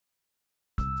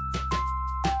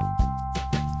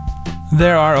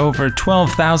There are over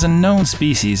 12,000 known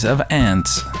species of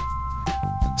ants.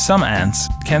 Some ants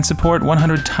can support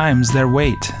 100 times their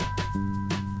weight.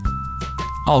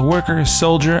 All worker,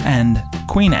 soldier, and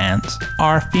queen ants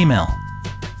are female.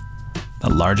 The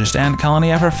largest ant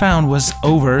colony ever found was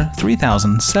over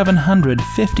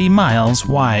 3,750 miles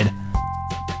wide.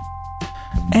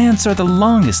 Ants are the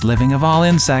longest living of all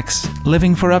insects,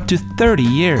 living for up to 30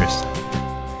 years.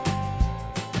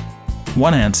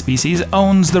 One ant species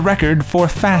owns the record for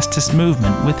fastest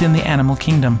movement within the animal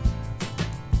kingdom.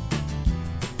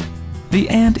 The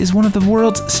ant is one of the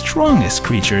world's strongest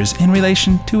creatures in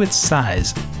relation to its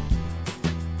size.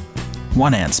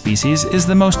 One ant species is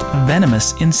the most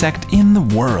venomous insect in the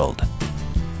world.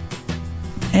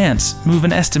 Ants move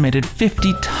an estimated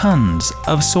 50 tons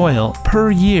of soil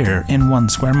per year in 1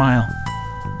 square mile.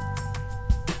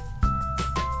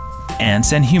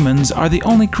 Ants and humans are the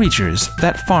only creatures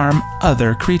that farm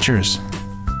other creatures.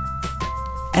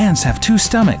 Ants have 2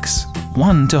 stomachs,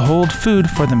 one to hold food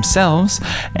for themselves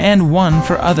and one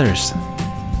for others.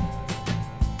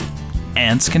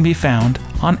 Ants can be found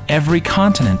on every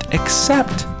continent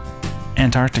except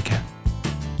Antarctica.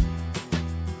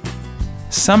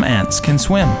 Some ants can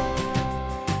swim.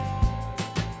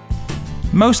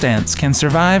 Most ants can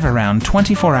survive around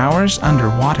 24 hours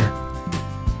underwater.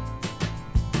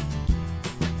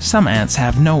 Some ants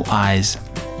have no eyes.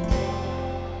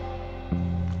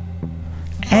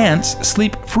 Ants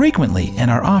sleep frequently and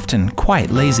are often quite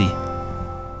lazy.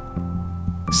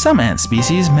 Some ant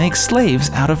species make slaves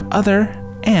out of other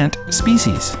ant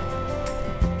species.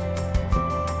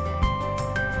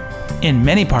 In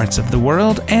many parts of the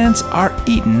world, ants are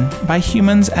eaten by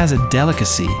humans as a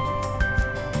delicacy.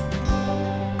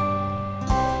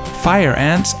 Fire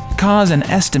ants cause an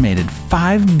estimated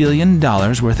 $5 billion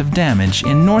worth of damage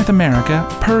in North America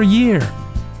per year.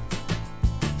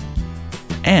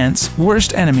 Ants'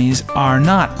 worst enemies are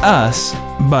not us,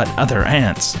 but other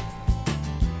ants.